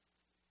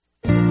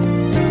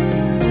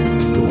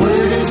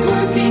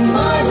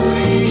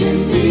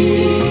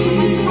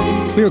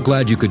We are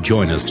glad you could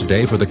join us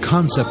today for the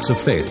Concepts of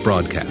Faith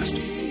broadcast.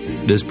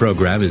 This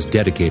program is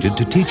dedicated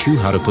to teach you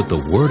how to put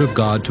the Word of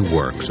God to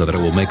work so that it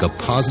will make a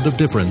positive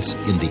difference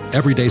in the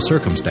everyday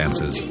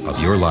circumstances of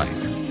your life.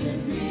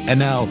 And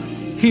now,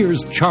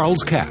 here's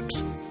Charles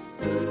Capps.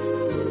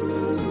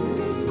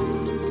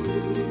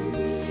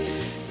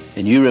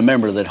 And you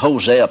remember that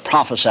Hosea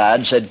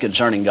prophesied, said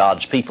concerning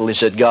God's people, he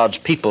said, God's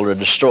people are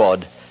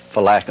destroyed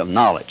for lack of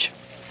knowledge.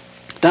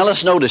 Now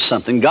let's notice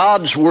something.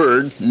 God's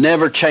Word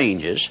never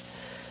changes,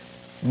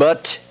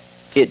 but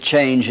it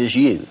changes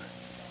you.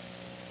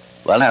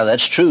 Well, now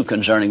that's true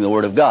concerning the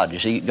Word of God. You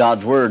see,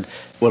 God's Word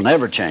will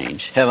never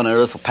change. Heaven and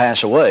earth will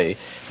pass away,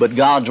 but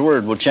God's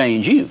Word will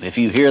change you. If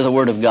you hear the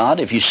Word of God,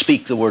 if you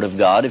speak the Word of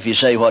God, if you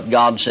say what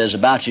God says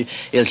about you,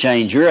 it'll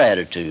change your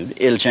attitude,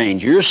 it'll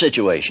change your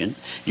situation,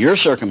 your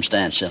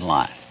circumstance in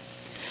life.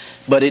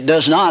 But it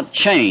does not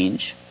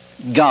change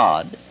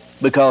God,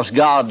 because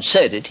God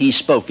said it, He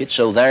spoke it,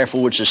 so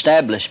therefore it's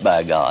established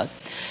by God.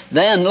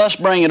 Then let's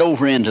bring it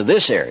over into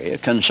this area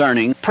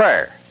concerning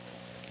prayer,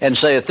 and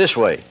say it this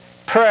way.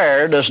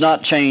 Prayer does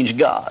not change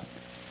God.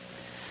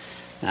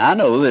 Now, I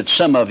know that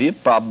some of you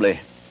probably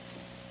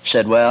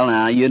said, well,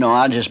 now,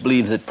 I just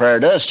believe that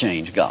prayer does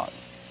change God.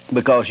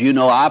 Because,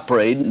 I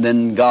prayed, and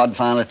then God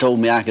finally told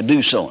me I could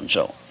do so and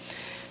so.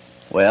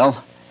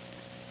 Well,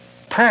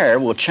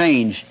 prayer will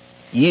change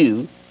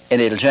you,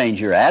 and it'll change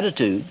your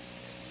attitude.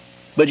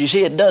 But you see,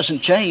 it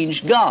doesn't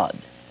change God.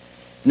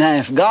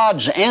 Now, if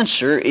God's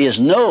answer is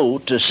no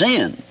to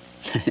sin,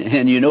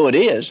 and it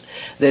is,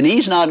 then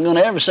He's not going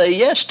to ever say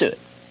yes to it.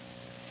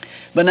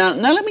 But now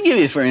let me give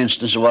you, for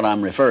instance, what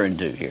I'm referring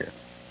to here.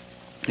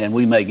 And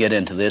we may get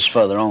into this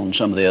further on in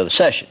some of the other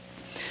session.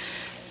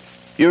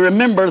 You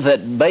remember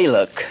that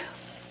Balak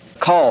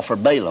called for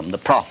Balaam, the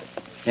prophet,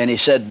 and he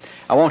said,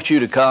 I want you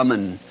to come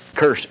and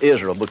curse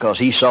Israel, because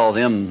he saw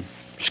them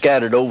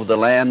scattered over the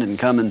land and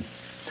coming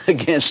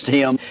against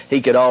him.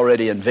 He could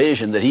already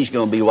envision that he's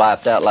going to be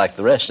wiped out like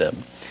the rest of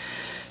them.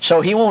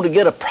 So he wanted to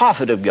get a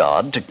prophet of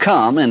God to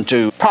come and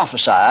to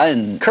prophesy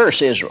and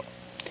curse Israel.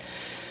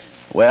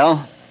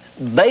 Well,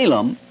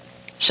 Balaam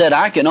said,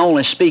 I can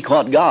only speak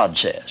what God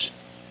says.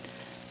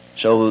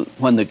 So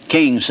when the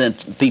king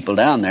sent people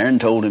down there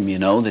and told him,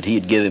 that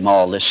he'd give him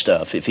all this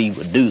stuff if he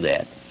would do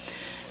that,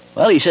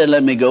 well, he said,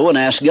 let me go and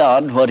ask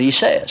God what He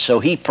says. So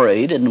he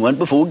prayed and went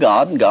before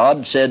God, and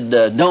God said,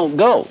 don't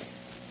go.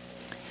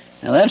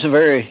 Now that's a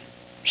very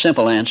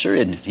simple answer,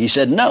 isn't it? He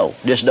said, no,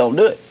 just don't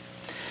do it.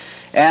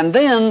 And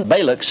then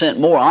Balak sent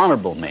more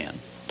honorable men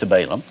to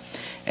Balaam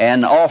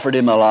and offered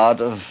him a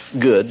lot of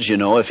goods,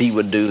 if he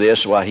would do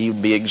this, why he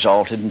would be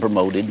exalted and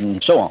promoted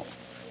and so on.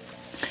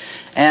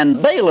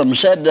 And Balaam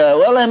said,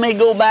 well, let me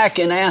go back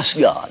and ask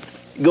God,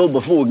 go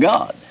before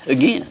God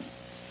again.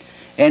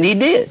 And he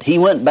did. He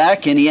went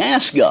back and he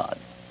asked God.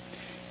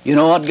 You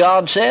know what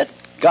God said?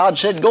 God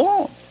said, go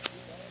on,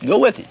 go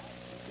with Him.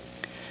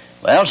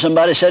 Well,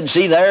 somebody said,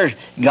 see there,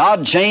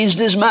 God changed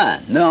His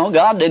mind. No,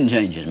 God didn't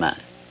change His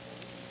mind.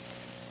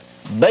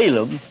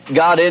 Balaam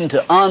got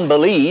into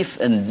unbelief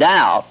and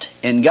doubt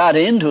and got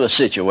into a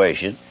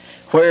situation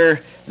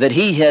where that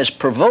he has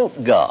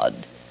provoked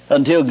God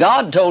until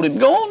God told him,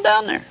 go on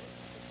down there.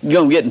 You're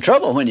going to get in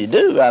trouble when you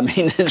do. I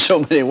mean, in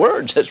so many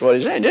words, that's what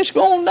he's saying. Just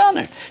go on down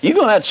there. You're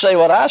going to have to say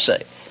what I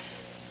say.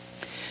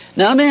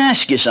 Now, let me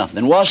ask you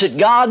something. Was it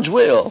God's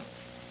will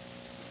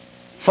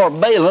for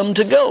Balaam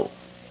to go?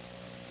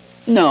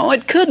 No,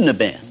 it couldn't have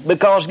been,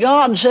 because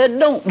God said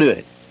don't do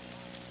it.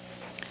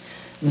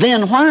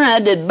 Then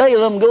why did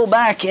Balaam go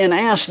back and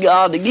ask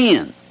God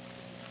again?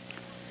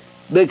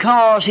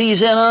 Because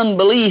he's in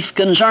unbelief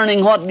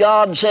concerning what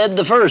God said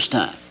the first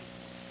time.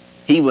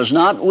 He was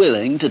not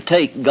willing to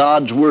take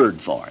God's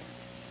word for it.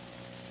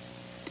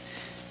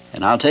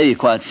 And I'll tell you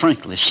quite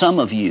frankly, some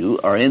of you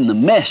are in the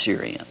mess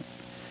you're in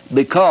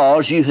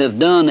because you have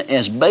done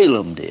as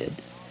Balaam did.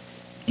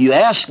 You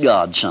asked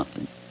God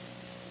something.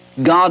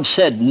 God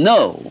said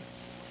no.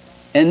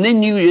 And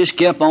then you just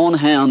kept on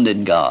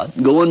hounding God,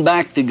 going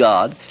back to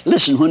God.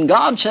 Listen, when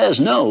God says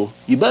no,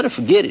 you better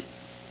forget it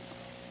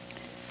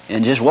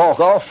and just walk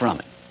off from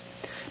it.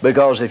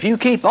 Because if you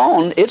keep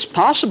on, it's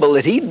possible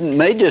that He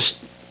may just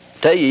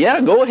tell you, yeah,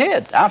 go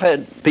ahead. I've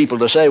had people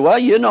to say, well,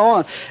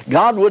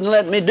 God wouldn't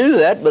let me do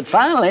that, but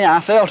finally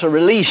I felt a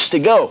release to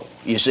go,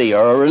 you see,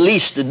 or a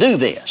release to do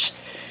this.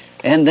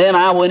 And then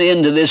I went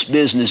into this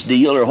business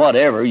deal or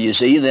whatever, you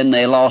see, then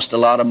they lost a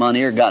lot of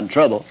money or got in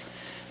trouble.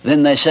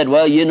 Then they said,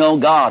 well,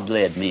 God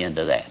led me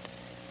into that.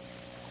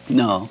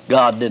 No,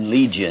 God didn't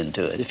lead you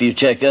into it. If you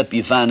check up,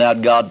 you find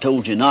out God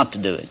told you not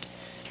to do it.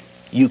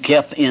 You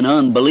kept in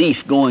unbelief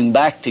going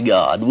back to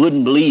God,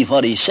 wouldn't believe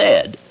what He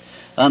said,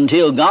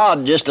 until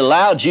God just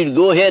allowed you to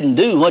go ahead and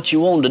do what you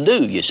wanted to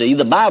do. You see,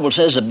 the Bible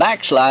says a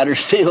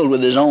backslider's filled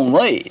with his own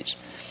ways.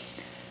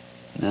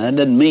 Now, that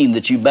doesn't mean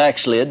that you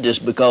backslid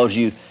just because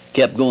you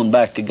kept going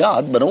back to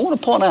God, but I want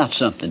to point out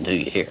something to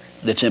you here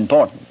that's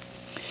important.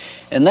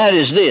 And that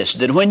is this,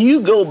 that when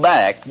you go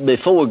back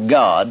before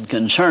God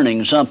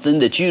concerning something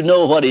that you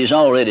know what He's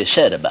already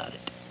said about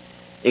it,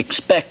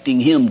 expecting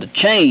Him to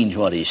change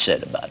what He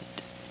said about it,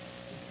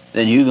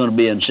 then you're going to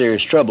be in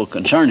serious trouble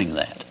concerning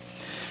that.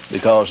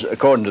 Because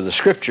according to the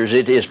Scriptures,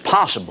 it is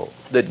possible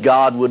that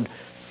God would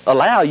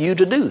allow you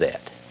to do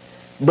that.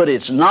 But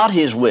it's not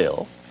His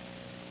will,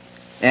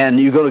 and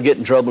you're going to get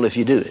in trouble if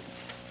you do it.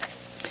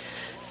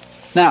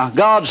 Now,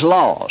 God's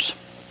laws.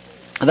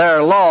 There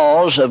are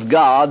laws of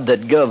God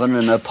that govern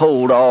and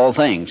uphold all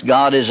things.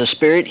 God is a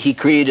spirit. He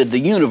created the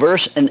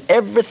universe, and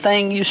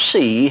everything you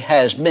see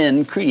has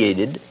been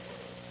created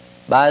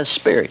by His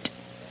Spirit,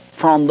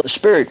 from the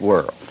spirit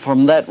world,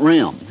 from that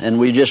realm. And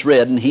we just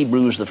read in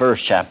Hebrews, the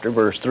 1st chapter,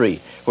 verse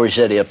 3, where He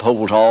said He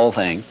upholds all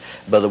things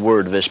by the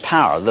word of His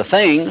power. The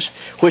things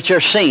which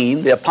are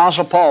seen, the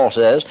Apostle Paul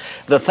says,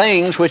 the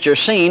things which are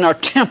seen are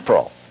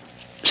temporal.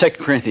 2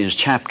 Corinthians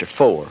chapter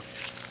 4.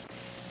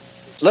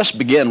 Let's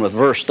begin with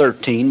verse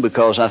 13,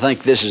 because I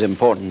think this is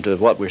important to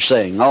what we're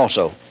saying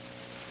also.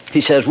 He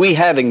says, we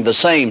having the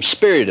same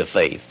spirit of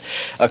faith,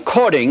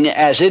 according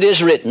as it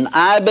is written,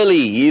 I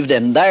believed,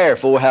 and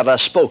therefore have I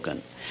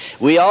spoken.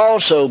 We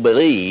also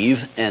believe,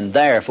 and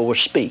therefore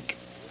speak.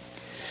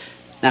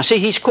 Now see,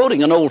 he's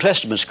quoting an Old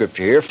Testament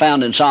scripture here,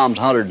 found in Psalms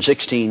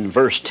 116,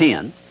 verse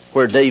 10,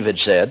 where David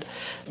said,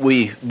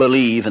 we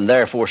believe, and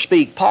therefore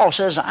speak. Paul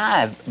says,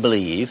 I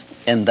believe,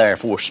 and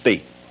therefore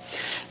speak.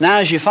 Now,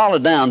 as you follow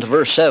down to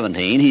verse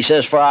 17, he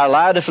says, for our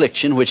light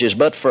affliction, which is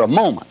but for a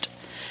moment,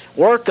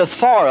 worketh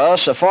for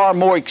us a far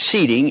more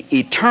exceeding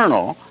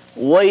eternal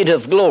weight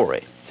of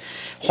glory,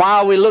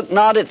 while we look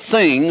not at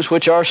things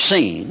which are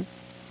seen,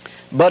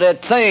 but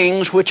at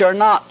things which are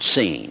not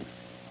seen.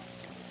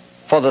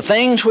 For the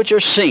things which are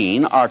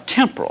seen are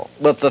temporal,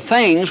 but the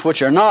things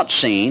which are not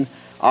seen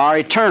are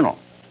eternal.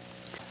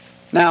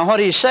 Now, what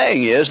he's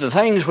saying is, the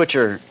things which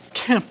are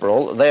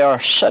temporal, they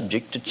are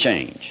subject to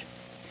change.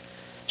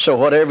 So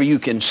whatever you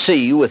can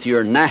see with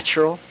your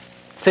natural,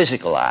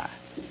 physical eye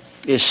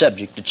is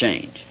subject to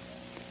change.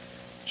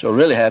 So I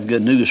really have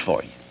good news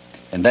for you.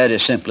 And that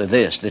is simply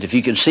this, that if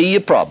you can see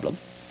your problem,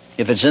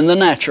 if it's in the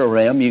natural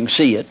realm, you can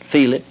see it,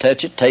 feel it,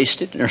 touch it,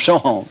 taste it, and so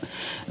on,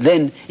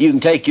 then you can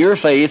take your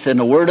faith in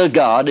the Word of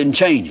God and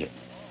change it.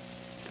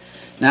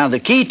 Now the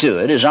key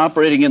to it is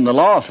operating in the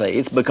law of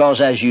faith,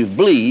 because as you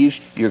believe,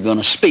 you're going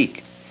to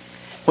speak.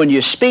 When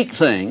you speak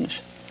things,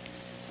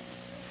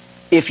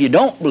 if you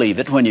don't believe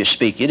it when you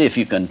speak it, if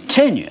you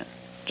continue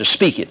to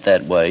speak it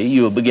that way,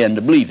 you will begin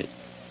to believe it.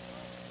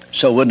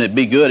 So wouldn't it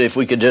be good if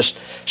we could just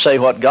say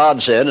what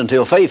God said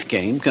until faith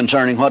came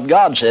concerning what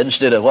God said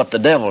instead of what the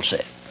devil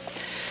said?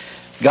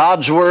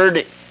 God's word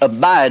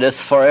abideth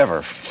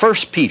forever. 1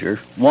 Peter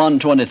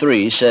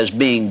 1:23 says,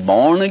 being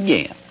born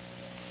again,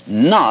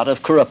 not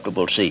of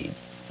corruptible seed,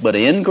 but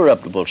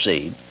incorruptible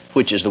seed,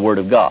 which is the word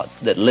of God,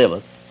 that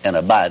liveth and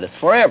abideth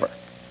forever.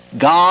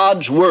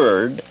 God's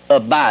word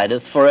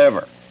abideth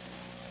forever.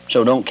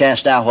 So don't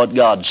cast out what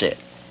God said.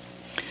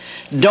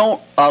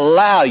 Don't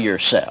allow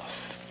yourself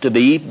to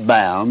be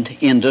bound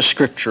into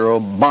scriptural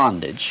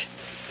bondage,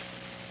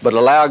 but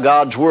allow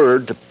God's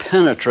word to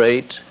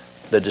penetrate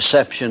the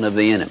deception of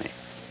the enemy.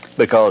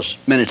 Because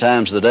many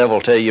times the devil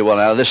will tell you, well,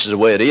 now this is the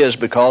way it is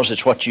because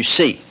it's what you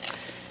see.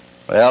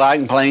 Well, I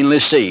can plainly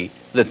see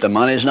that the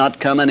money's not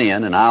coming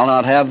in, and I'll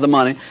not have the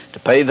money to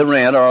pay the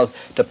rent or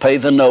to pay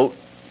the note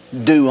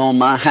due on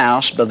my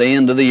house by the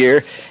end of the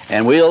year,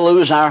 and we'll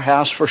lose our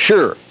house for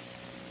sure.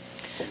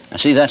 Now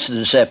see, that's the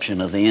deception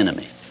of the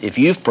enemy. If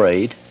you've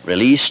prayed,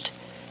 released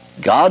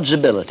God's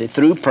ability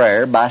through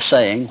prayer by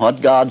saying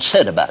what God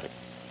said about it.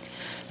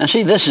 Now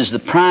see, this is the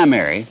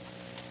primary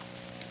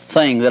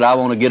thing that I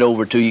want to get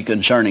over to you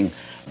concerning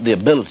the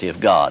ability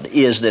of God,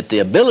 is that the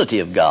ability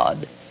of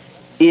God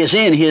is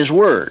in His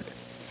Word.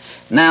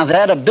 Now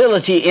that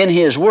ability in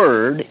His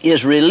Word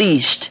is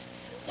released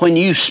when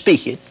you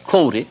speak it,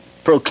 quote it,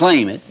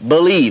 proclaim it,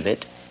 believe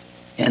it,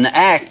 and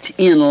act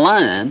in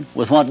line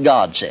with what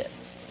God said.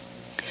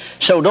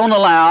 So don't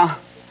allow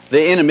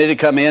the enemy to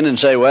come in and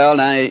say, well,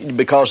 now,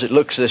 because it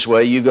looks this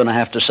way, you're going to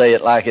have to say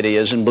it like it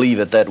is and believe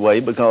it that way,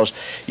 because,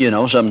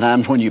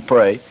 sometimes when you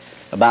pray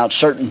about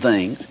certain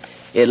things,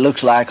 it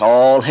looks like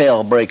all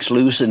hell breaks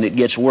loose and it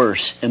gets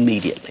worse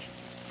immediately.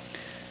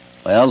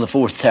 Well, the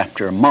 4th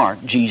chapter of Mark,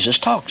 Jesus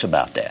talks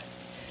about that.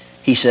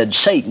 He said,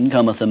 Satan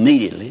cometh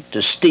immediately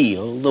to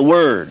steal the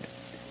word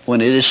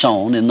when it is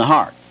sown in the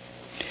heart.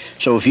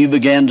 So if you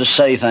begin to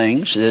say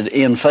things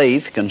in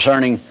faith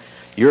concerning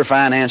your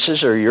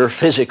finances or your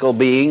physical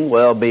being,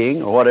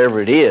 well-being, or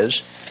whatever it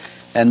is,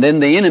 and then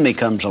the enemy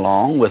comes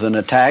along with an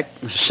attack,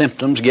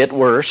 symptoms get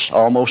worse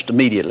almost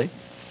immediately.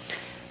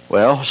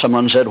 Well,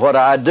 someone said, what do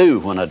I do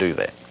when I do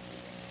that?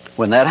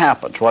 When that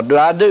happens, what do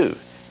I do?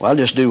 Well,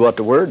 just do what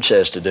the Word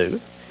says to do.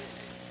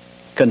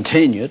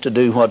 Continue to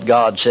do what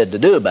God said to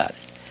do about it.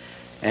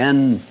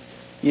 And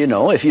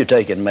if you're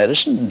taking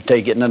medicine,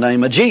 take it in the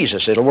name of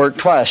Jesus. It'll work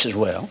twice as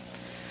well.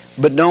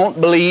 But don't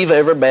believe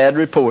every bad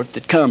report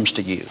that comes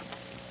to you.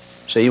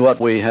 See, what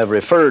we have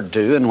referred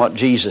to and what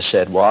Jesus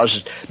said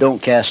was,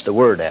 don't cast the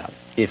word out.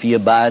 If you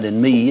abide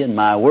in me and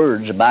my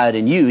words abide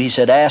in you, He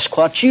said, ask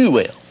what you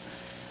will,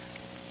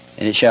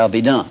 and it shall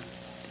be done.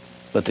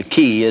 But the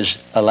key is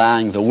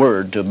allowing the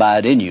word to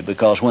abide in you,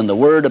 because when the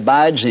word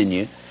abides in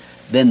you,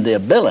 then the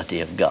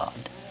ability of God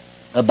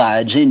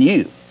abides in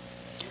you.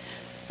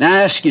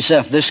 Now ask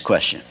yourself this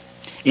question.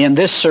 In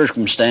this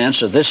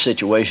circumstance or this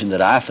situation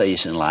that I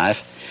face in life,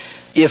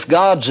 if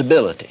God's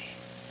ability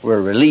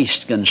were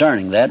released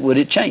concerning that, would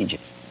it change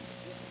it?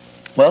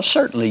 Well,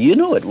 certainly you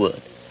know it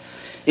would.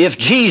 If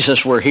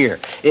Jesus were here,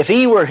 if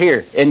He were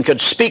here and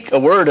could speak a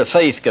word of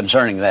faith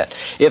concerning that,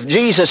 if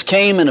Jesus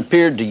came and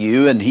appeared to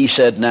you and He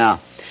said,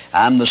 now,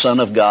 I'm the Son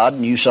of God,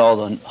 and you saw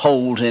the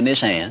holes in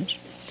His hands,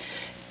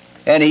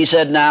 and He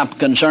said, now,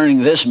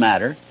 concerning this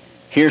matter,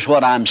 here's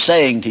what I'm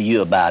saying to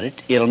you about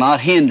it. It'll not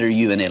hinder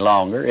you any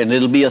longer, and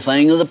it'll be a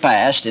thing of the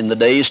past in the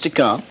days to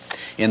come.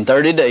 In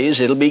 30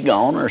 days, it'll be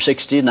gone, or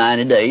 60,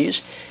 90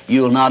 days.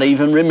 You'll not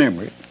even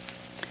remember it.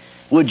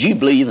 Would you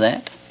believe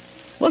that?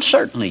 Well,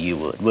 certainly you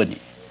would, wouldn't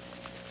you?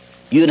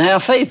 You'd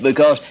have faith,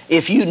 because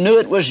if you knew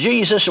it was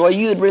Jesus, well,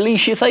 you'd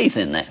release your faith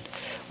in that.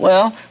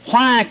 Well,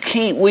 why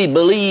can't we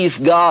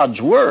believe God's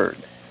Word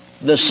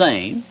the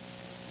same?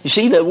 You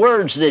see, the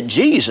words that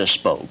Jesus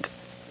spoke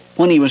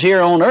when He was here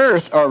on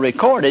earth are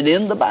recorded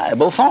in the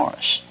Bible for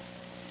us.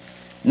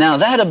 Now,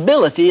 that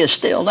ability is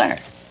still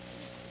there.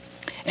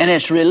 And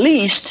it's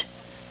released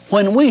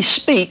when we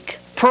speak,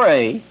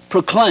 pray,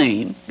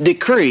 proclaim,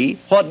 decree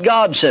what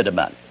God said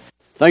about it.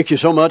 Thank you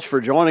so much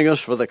for joining us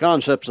for the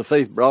Concepts of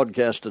Faith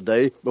broadcast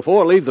today.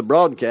 Before I leave the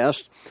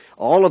broadcast,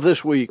 all of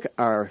this week,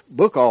 our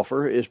book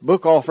offer is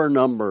book offer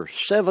number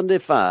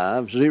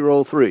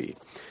 7503.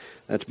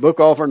 That's book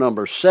offer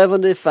number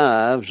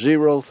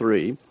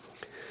 7503,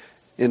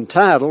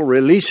 entitled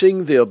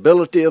Releasing the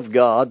Ability of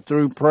God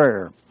Through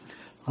Prayer.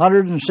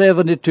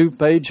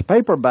 172-page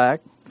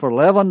paperback for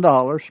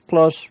 $11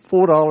 plus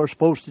 $4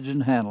 postage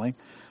and handling,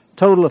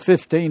 total of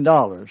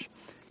 $15.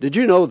 Did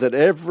you know that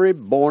every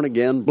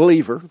born-again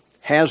believer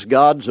has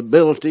God's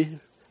ability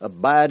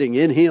abiding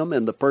in him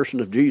in the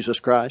person of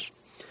Jesus Christ?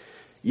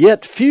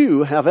 Yet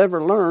few have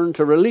ever learned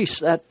to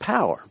release that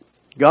power.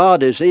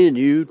 God is in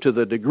you to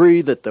the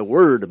degree that the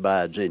Word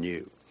abides in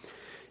you.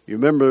 You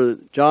remember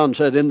John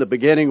said, in the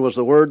beginning was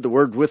the Word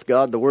with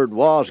God, the Word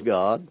was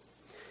God.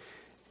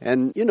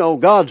 And, you know,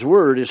 God's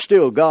Word is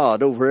still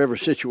God over every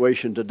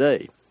situation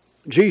today.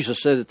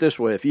 Jesus said it this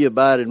way, if ye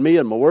abide in me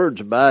and my words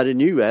abide in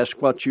you,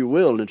 ask what you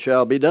will and it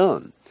shall be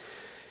done.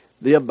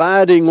 The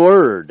abiding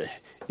Word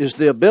is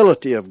the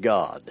ability of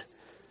God.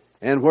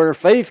 And where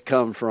faith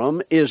comes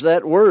from is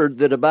that Word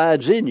that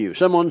abides in you.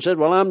 Someone said,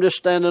 well, I'm just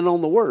standing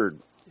on the Word.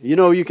 You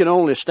know, you can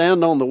only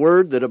stand on the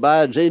Word that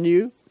abides in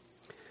you.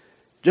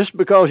 Just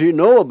because you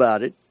know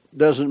about it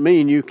doesn't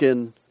mean you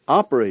can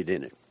operate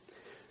in it.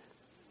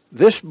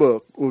 This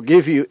book will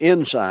give you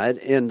insight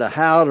into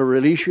how to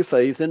release your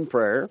faith in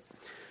prayer.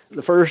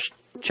 The first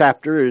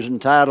chapter is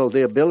entitled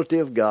The Ability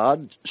of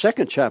God.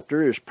 Second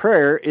chapter is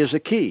Prayer is a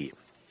Key.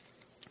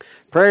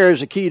 Prayer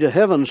is a key to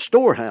heaven's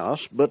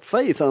storehouse, but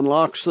faith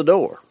unlocks the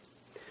door.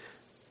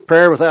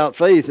 Prayer without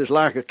faith is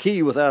like a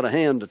key without a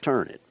hand to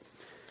turn it.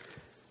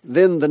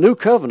 Then the New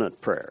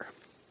Covenant prayer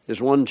is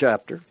one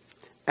chapter.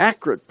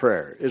 Accurate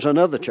prayer is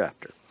another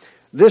chapter.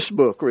 This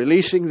book,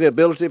 Releasing the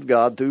Ability of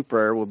God Through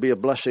Prayer, will be a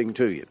blessing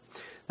to you.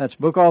 That's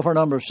book offer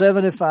number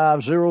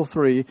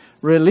 7503,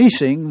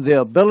 Releasing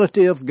the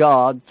Ability of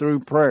God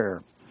Through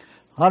Prayer.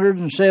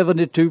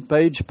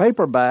 172-page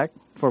paperback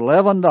for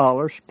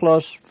 $11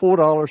 plus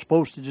 $4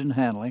 postage and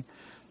handling,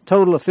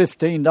 total of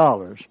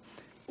 $15.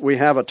 We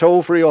have a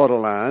toll-free order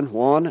line,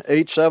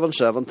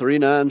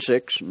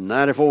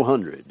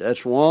 1-877-396-9400.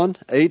 That's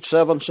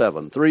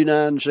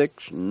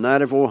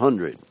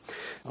 1-877-396-9400.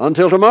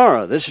 Until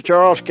tomorrow, this is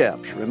Charles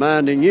Capps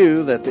reminding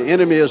you that the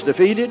enemy is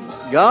defeated,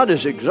 God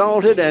is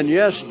exalted, and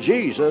yes,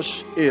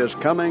 Jesus is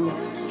coming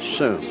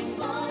soon.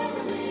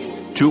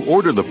 To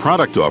order the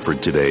product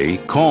offered today,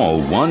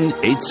 call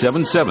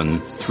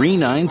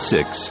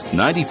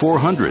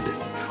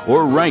 1-877-396-9400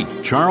 or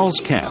write Charles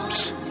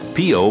Capps,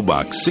 P.O.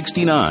 Box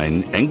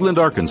 69, England,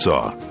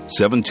 Arkansas,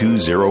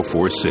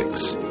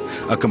 72046.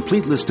 A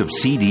complete list of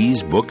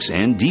CDs, books,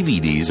 and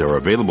DVDs are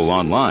available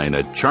online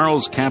at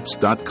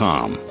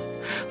charlescapps.com.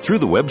 Through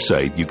the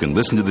website, you can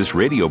listen to this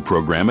radio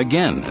program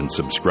again and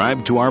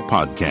subscribe to our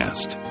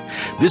podcast.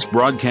 This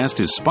broadcast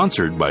is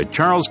sponsored by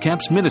Charles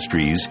Capps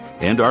Ministries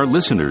and our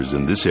listeners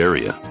in this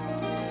area.